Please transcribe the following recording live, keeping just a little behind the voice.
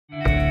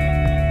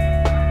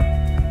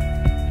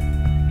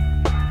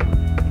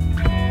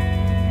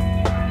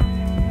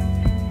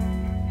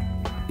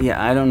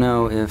Yeah, I don't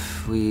know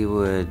if we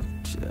would,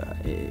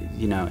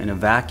 you know, in a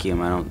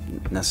vacuum, I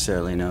don't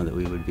necessarily know that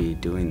we would be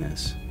doing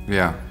this.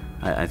 Yeah.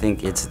 I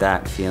think it's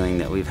that feeling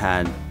that we've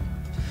had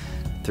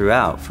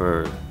throughout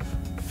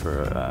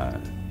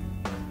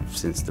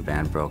since the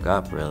band broke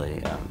up,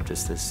 really.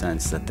 Just this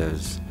sense that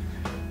there's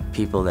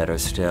people that are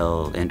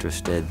still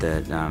interested,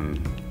 that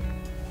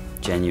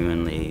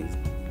genuinely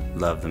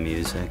love the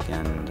music,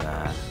 and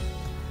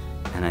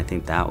I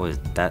think that was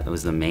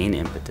the main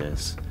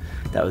impetus.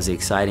 That was the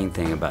exciting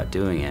thing about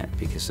doing it,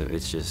 because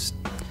it's just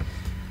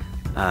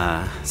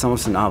it's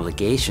almost an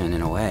obligation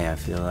in a way, I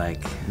feel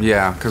like.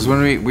 Yeah, because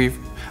when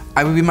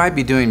we might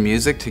be doing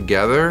music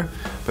together,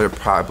 but it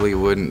probably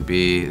wouldn't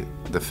be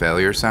the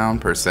Failure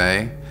sound per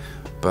se,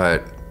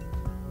 but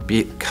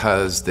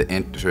because the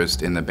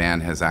interest in the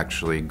band has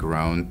actually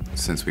grown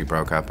since we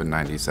broke up in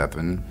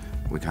 '97,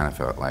 we kind of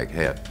felt like,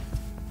 hey,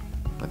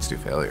 let's do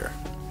Failure.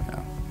 You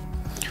know?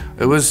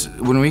 It was,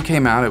 when we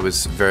came out, it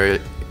was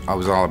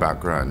all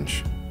about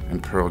grunge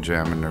and Pearl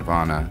Jam and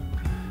Nirvana,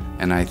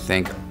 and I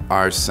think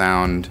our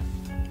sound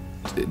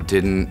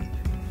didn't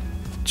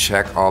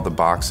check all the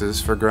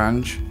boxes for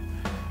grunge,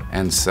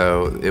 and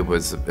so it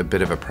was a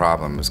bit of a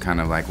problem. It was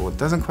kind of like, well, it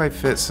doesn't quite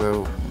fit,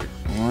 so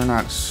we're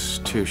not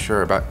too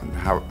sure about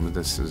how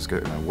this is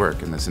going to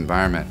work in this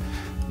environment.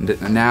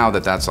 Now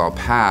that that's all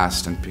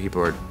passed and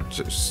people are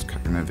just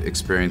kind of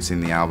experiencing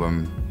the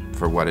album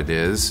for what it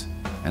is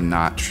and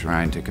not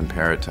trying to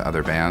compare it to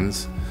other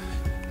bands,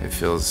 it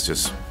feels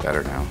just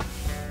better now.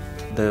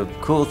 The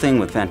cool thing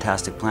with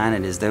Fantastic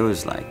Planet is there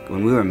was, like,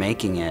 when we were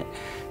making it,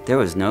 there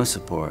was no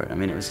support. I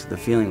mean, the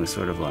feeling was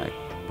sort of like,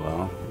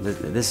 well,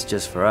 this is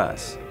just for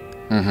us.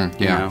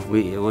 Mm-hmm, yeah.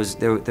 You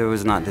know, there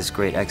was not this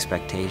great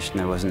expectation.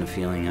 There wasn't a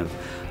feeling of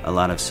a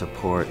lot of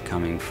support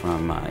coming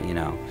from, you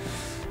know,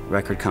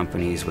 record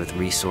companies with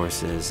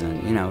resources,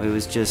 and, you know, it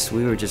was just,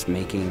 we were just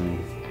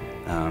making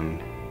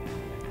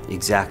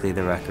exactly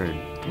the record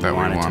we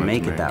wanted to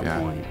make at that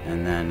point.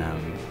 And then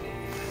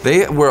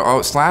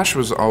Slash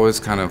was always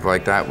kind of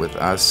like that with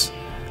us.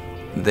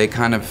 They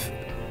kind of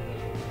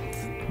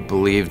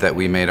believed that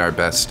we made our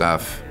best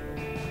stuff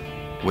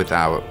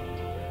without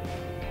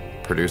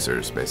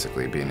producers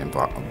basically being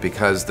involved,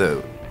 because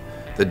the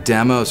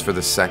demos for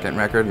the second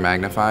record,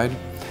 Magnified,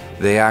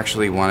 they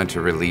actually wanted to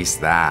release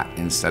that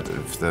instead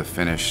of the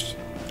finished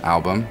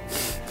album,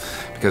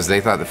 because they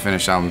thought the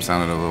finished album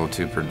sounded a little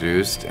too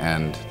produced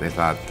and they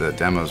thought the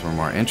demos were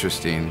more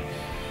interesting.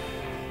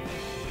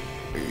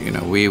 You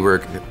know,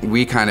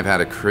 we kind of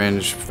had a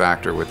cringe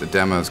factor with the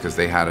demos because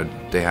they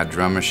had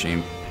Drum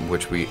Machine,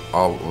 which we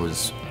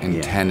always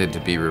intended to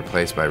be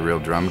replaced by real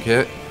drum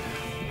kit.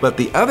 But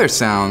the other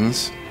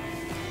sounds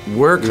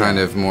were kind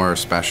of more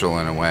special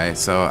in a way,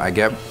 so I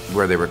get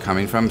where they were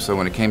coming from. So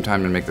when it came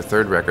time to make the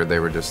third record, they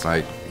were just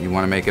like, you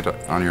want to make it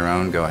on your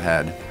own, go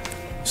ahead.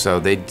 So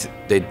they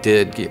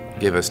did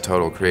give us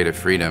total creative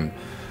freedom.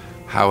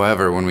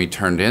 However, when we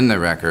turned in the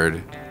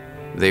record,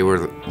 they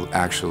were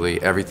actually,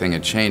 everything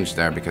had changed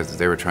there because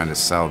they were trying to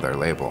sell their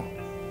label.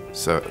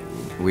 So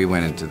we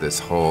went into this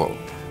whole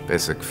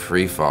basic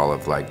free fall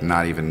of, like,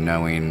 not even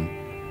knowing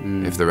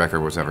if the record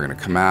was ever going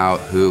to come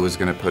out, who was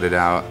going to put it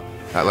out.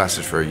 That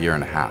lasted for 1.5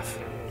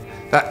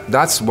 years.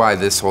 That's why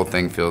this whole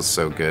thing feels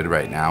so good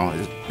right now.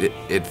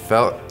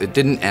 It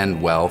didn't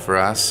end well for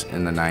us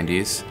in the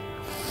 '90s.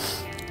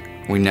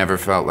 We never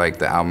felt like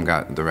the album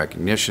got the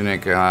recognition it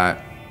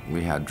got.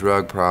 We had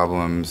drug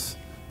problems.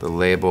 The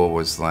label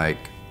was, like,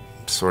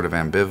 sort of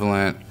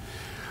ambivalent.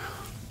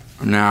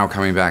 Now,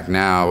 coming back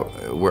now,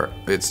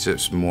 it's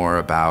just more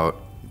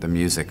about the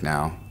music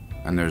now,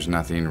 and there's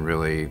nothing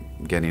really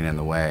getting in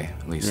the way,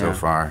 at least so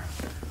far.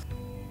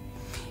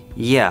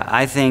 Yeah,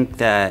 I think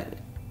that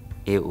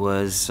it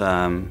was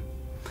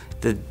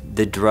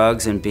the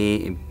drugs and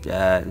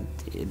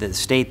the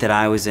state that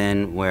I was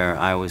in, where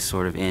I was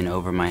sort of in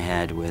over my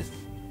head with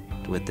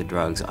the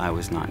drugs. I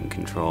was not in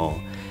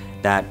control.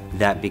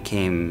 That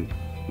became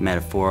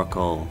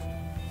metaphorical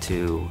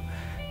to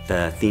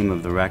the theme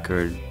of the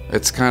record.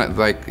 It's kind of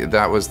like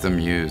that was the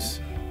muse,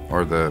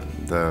 or the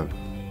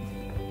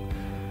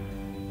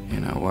you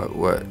know,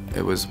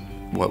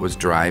 what was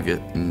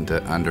driving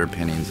the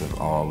underpinnings of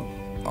all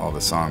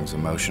the songs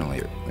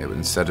emotionally.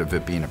 Instead of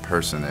it being a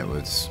person, it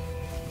was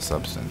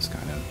substance,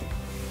 kind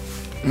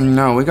of.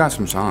 No, we got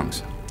some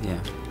songs. Yeah.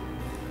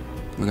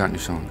 We got new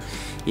songs.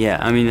 Yeah,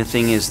 I mean, the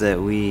thing is that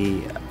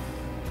we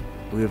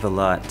have a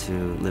lot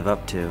to live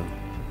up to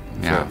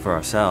for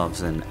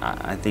ourselves, and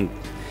I think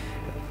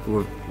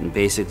we're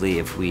basically,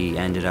 if we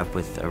ended up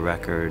with a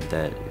record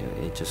that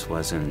it just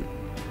wasn't,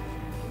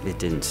 it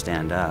didn't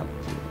stand up,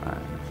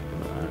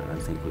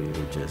 I think we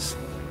would just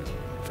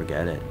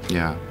forget it.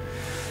 Yeah.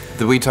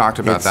 We talked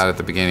about that at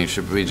the beginning.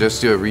 Should we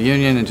just do a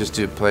reunion and just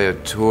play a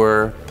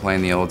tour,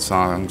 playing the old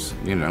songs,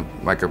 you know,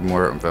 like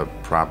more of a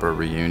proper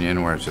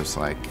reunion where it's just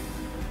like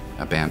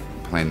a band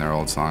playing their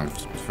old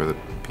songs for the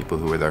people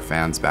who were their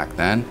fans back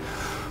then?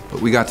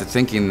 But we got to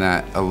thinking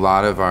that a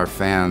lot of our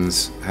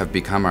fans have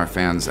become our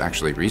fans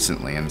actually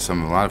recently, and a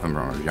lot of them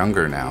are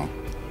younger now,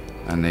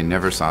 and they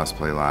never saw us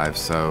play live,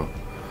 so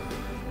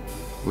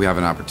we have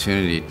an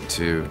opportunity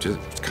to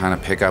just kind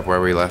of pick up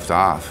where we left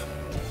off.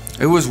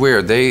 It was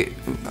weird. They,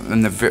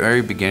 in the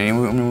very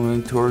beginning when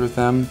we toured with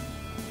them,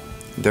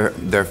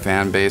 their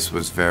fan base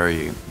was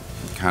very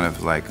kind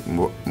of like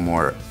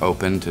more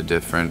open to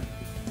different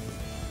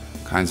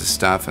kinds of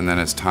stuff, and then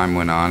as time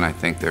went on, I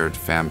think their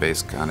fan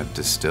base kind of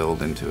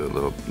distilled into a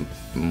little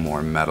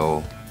more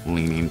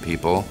metal-leaning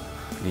people.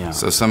 Yeah.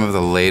 So some of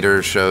the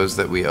later shows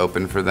that we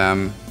opened for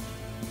them,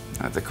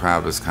 the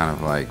crowd was kind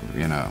of like,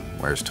 you know,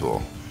 where's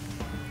Tool?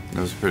 It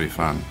was pretty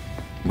fun.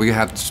 We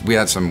had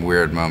some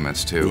weird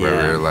moments too,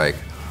 where we were like,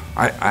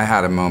 I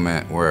had a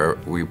moment where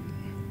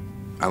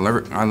I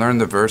learned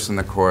the verse and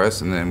the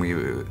chorus, and then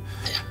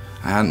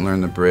I hadn't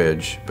learned the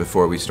bridge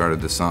before we started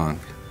the song.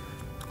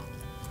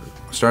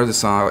 Started the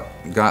song,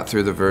 got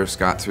through the verse,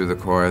 got through the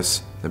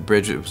chorus. The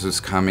bridge was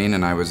coming,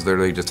 and I was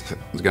literally just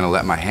gonna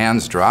let my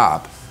hands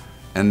drop,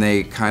 and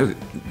they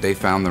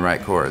found the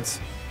right chords,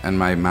 and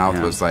my mouth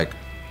was like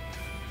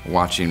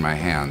watching my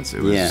hands.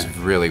 It was a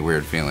really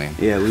weird feeling.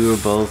 Yeah, we were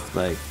both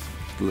like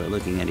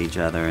looking at each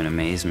other in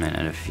amazement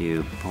at a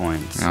few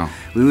points. Yeah.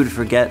 We would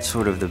forget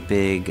sort of the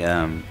big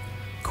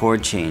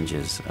chord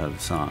changes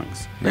of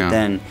songs, but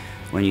then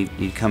when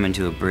you'd come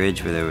into a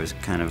bridge where there was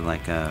kind of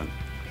like a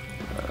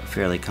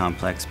fairly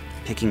complex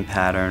picking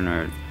pattern,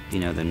 or you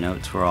know, the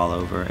notes were all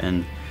over,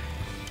 and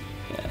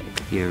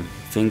your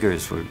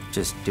fingers were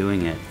just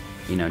doing it,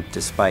 you know,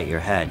 despite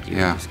your head. You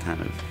were just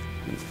kind of,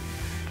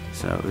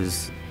 so it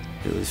was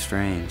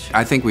strange.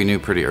 I think we knew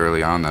pretty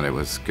early on that it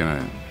was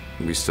gonna,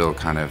 we still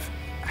kind of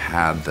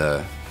had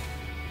the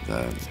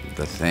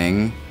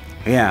thing.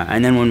 Yeah,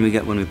 and then when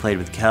we played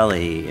with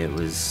Kelly, it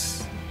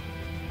was,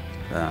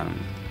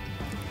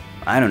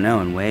 I don't know,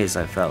 in ways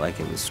I felt like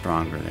it was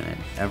stronger than it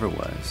ever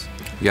was.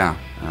 Yeah.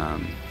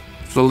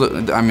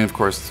 So, I mean, of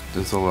course,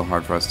 it's a little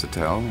hard for us to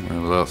tell. We're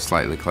a little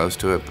slightly close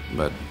to it,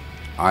 but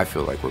I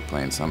feel like we're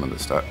playing some of the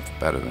stuff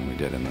better than we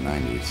did in the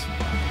 90s.